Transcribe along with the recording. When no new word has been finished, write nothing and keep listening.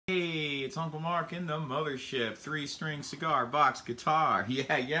it's Uncle Mark in the mothership. 3-string cigar box guitar.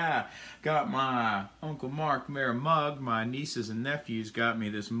 Yeah. Got my Uncle Mark Mayor mug. My nieces and nephews got me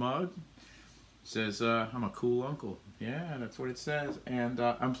this mug. Says, I'm a cool uncle. Yeah, that's what it says. And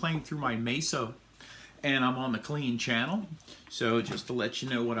I'm playing through my Mesa, and I'm on the clean channel. So just to let you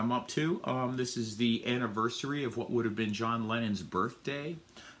know what I'm up to, this is the anniversary of what would have been John Lennon's birthday.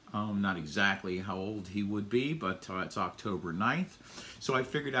 Not exactly how old he would be, but it's October 9th. So I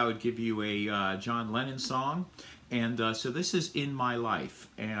figured I would give you a John Lennon song. And so this is In My Life.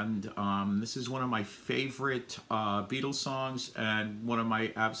 And this is one of my favorite Beatles songs and one of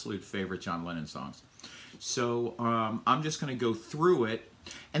my absolute favorite John Lennon songs. So I'm just going to go through it,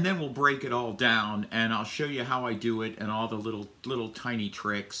 and then we'll break it all down, and I'll show you how I do it and all the little tiny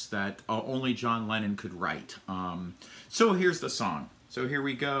tricks that only John Lennon could write. So here's the song. So here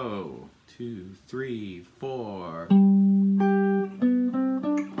we go. 2, 3, 4.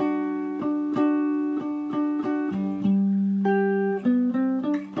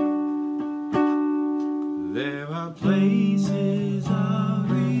 There are places I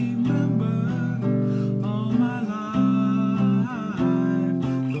remember all my life,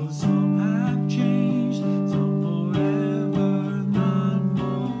 though some have changed, some forever, none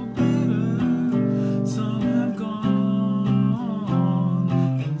for better. Some have gone,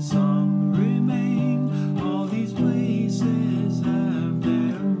 and some remain. All these places have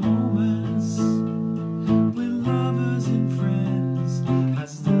their moments with lovers and friends. I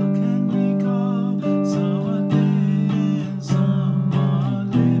still can recall some are dead, some are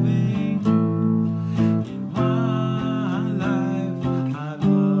living. In my life, I've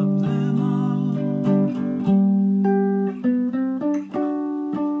loved them all.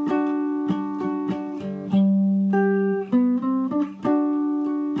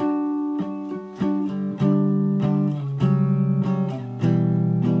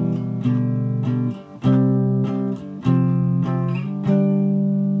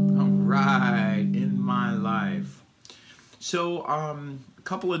 Alright, In My Life. So, a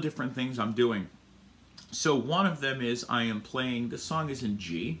couple of different things I'm doing. So one of them is I am playing, the song is in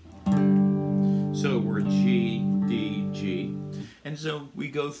G. So we're G, D, G. And so we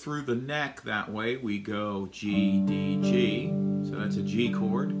go through the neck that way. We go G, D, G. So that's a G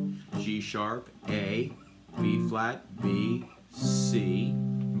chord. G sharp, A, B flat, B, C.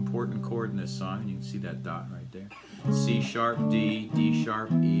 Important chord in this song. You can see that dot right there. C sharp, D, D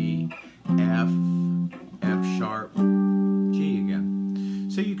sharp, E, F, F sharp, G again.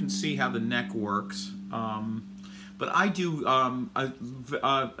 So you can see how the neck works. But I do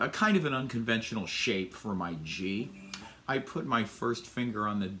a kind of an unconventional shape for my G. I put my first finger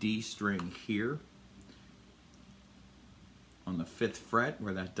on the D string here, on the 5th fret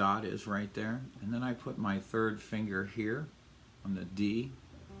where that dot is right there. And then I put my third finger here on the D.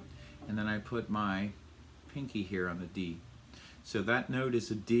 And then I put my pinky here on the D. So that note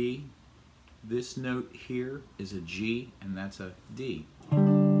is a D. This note here is a G, and that's a D.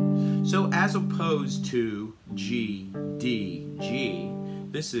 So as opposed to G, D, G,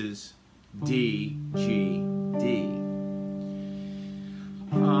 this is D, G, D.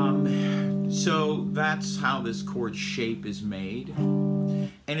 So that's how this chord shape is made.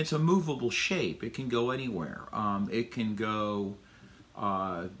 And it's a movable shape. It can go anywhere. It can go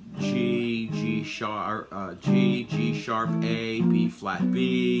G, G sharp, G, G sharp, A, B flat,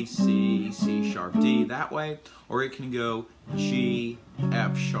 B, C, C sharp, D that way, or it can go G,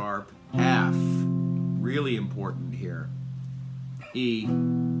 F sharp, F, really important here, E,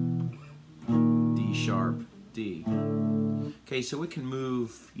 D sharp, D. Okay, so it can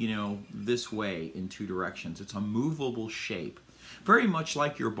move, this way in 2 directions. It's a movable shape, very much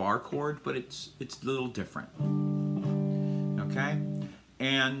like your bar chord, but it's a little different. Okay.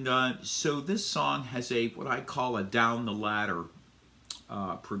 And so this song has what I call a down the ladder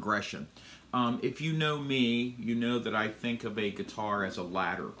progression. If you know me, you know that I think of a guitar as a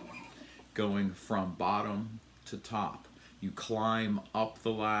ladder going from bottom to top. You climb up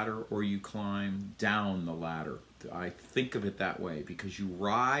the ladder or you climb down the ladder. I think of it that way because you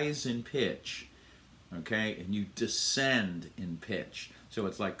rise in pitch, okay, and you descend in pitch. So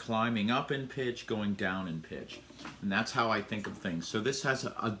it's like climbing up in pitch, going down in pitch. And that's how I think of things. So this has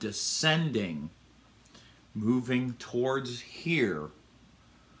a descending, moving towards here,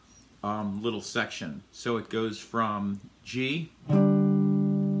 little section. So it goes from G,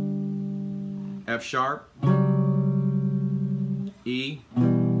 F sharp, E.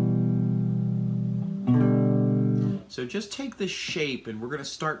 So just take this shape and we're going to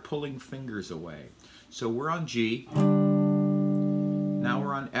start pulling fingers away. So we're on G. Now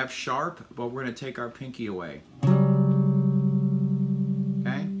we're on F sharp, but we're going to take our pinky away.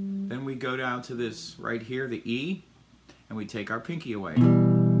 Okay? Then we go down to this right here, the E, and we take our pinky away.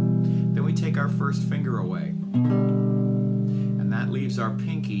 Then we take our first finger away. And that leaves our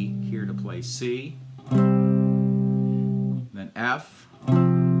pinky here to play C, then F,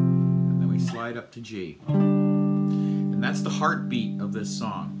 and then we slide up to G. And that's the heartbeat of this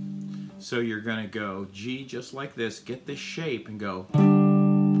song. So you're going to go G just like this, get this shape, and go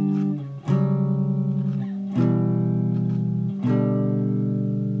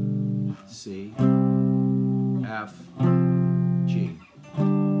C, F, G.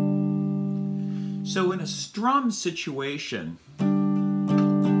 So in a strum situation,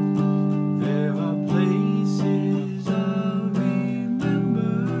 there are places I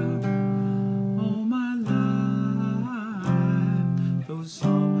remember all my life, though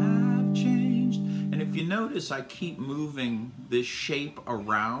some have changed. And if you notice, I keep moving this shape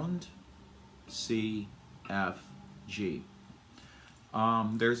around, C, F, G.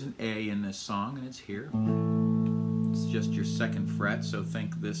 There's an A in this song, and it's here. It's just your second fret, so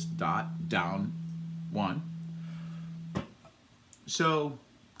think this dot down 1. So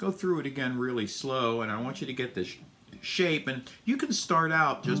go through it again really slow, and I want you to get this shape, and you can start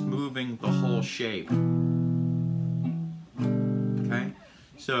out just moving the whole shape. Okay?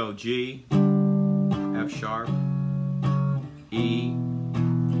 So G, F sharp, E,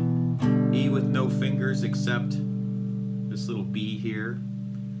 E with no fingers except this little B here,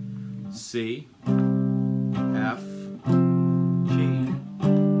 C, F, G.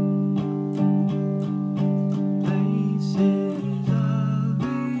 Places I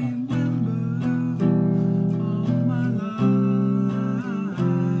remember all my life,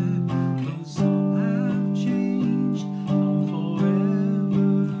 though some have changed, some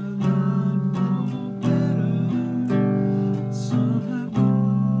forever, not for better. Some have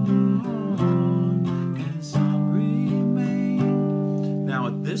gone, and some remain. Now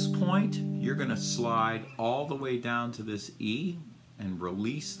at this point, you're going to slide all the way down to this E and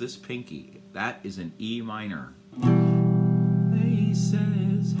release this pinky. That is an E minor.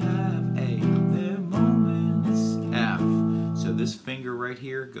 Places have a their moments, F. So this finger right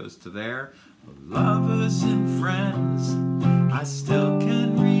here goes to there. Lovers and friends, I still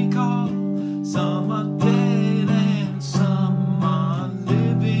can recall. Some are dead and some are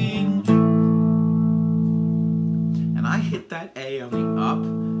living. And I hit that A on the up,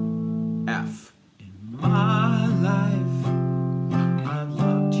 F. In my life, I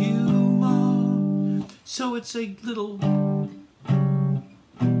loved you more. So it's a little,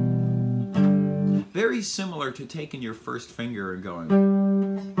 very similar to taking your first finger and going,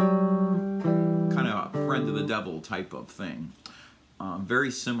 kind of a friend of the devil type of thing.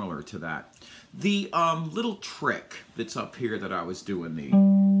 Very similar to that. The little trick that's up here that I was doing,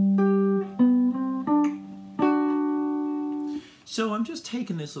 so I'm just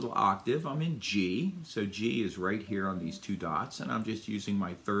taking this little octave, I'm in G, so G is right here on these two dots, and I'm just using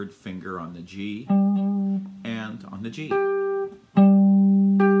my third finger on the G and on the G.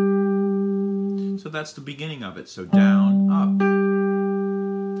 So that's the beginning of it, so down, up,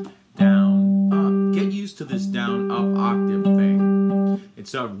 down, up. Get used to this down, up octave thing.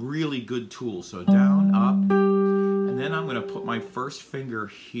 It's a really good tool, so down, up, and then I'm going to put my first finger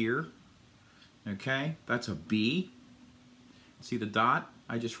here, okay, that's a B. See the dot?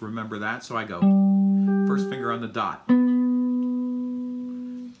 I just remember that, so I go first finger on the dot.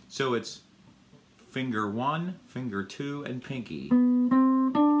 So it's finger 1, finger 2, and pinky.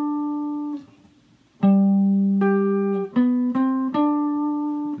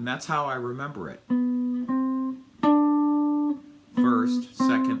 And that's how I remember it. First,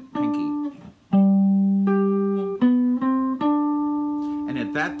 second, pinky. And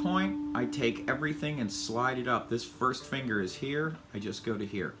at that point, I take everything and slide it up. This first finger is here, I just go to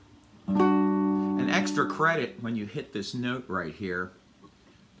here. An extra credit when you hit this note right here,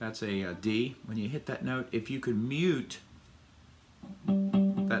 that's a D. When you hit that note, if you could mute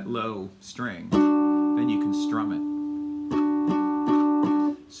that low string, then you can strum it.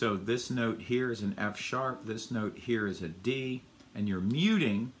 So this note here is an F sharp, this note here is a D, and you're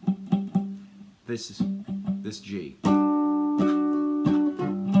muting this G.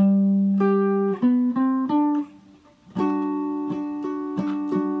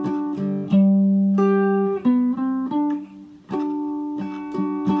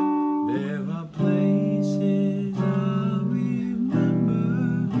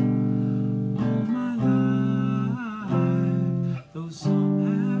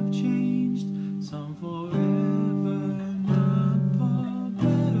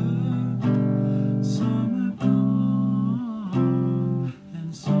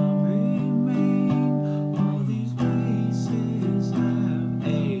 All these places have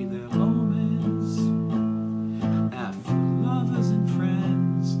a their own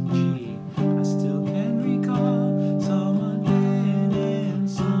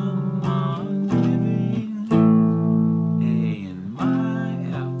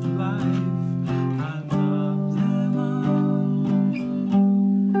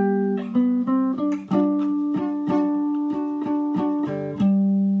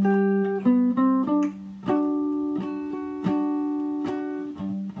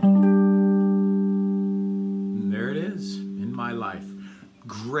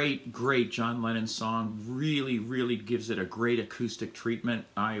Great John Lennon song. Really gives it a great acoustic treatment.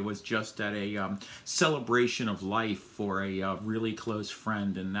 I was just at a celebration of life for a really close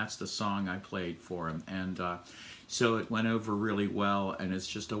friend, and that's the song I played for him. And so it went over really well, and it's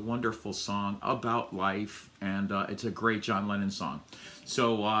just a wonderful song about life, and it's a great John Lennon song.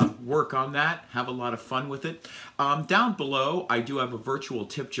 So work on that. Have a lot of fun with it. Down below, I do have a virtual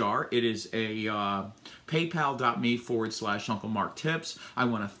tip jar. It is a paypal.me/Uncle Mark Tips. I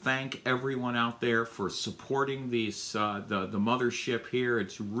want to thank everyone out there for supporting these the mothership here.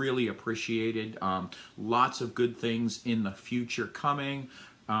 It's really appreciated. Lots of good things in the future coming.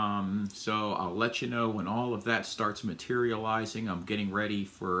 So I'll let you know when all of that starts materializing. I'm getting ready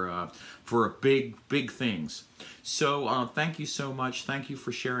for big things. So thank you so much. Thank you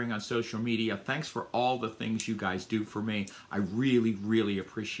for sharing on social media. Thanks for all the things you guys do for me. I really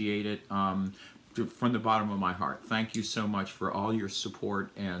appreciate it from the bottom of my heart. Thank you so much for all your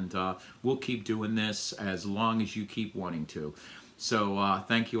support, and we'll keep doing this as long as you keep wanting to. So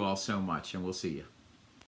thank you all so much, and we'll see you.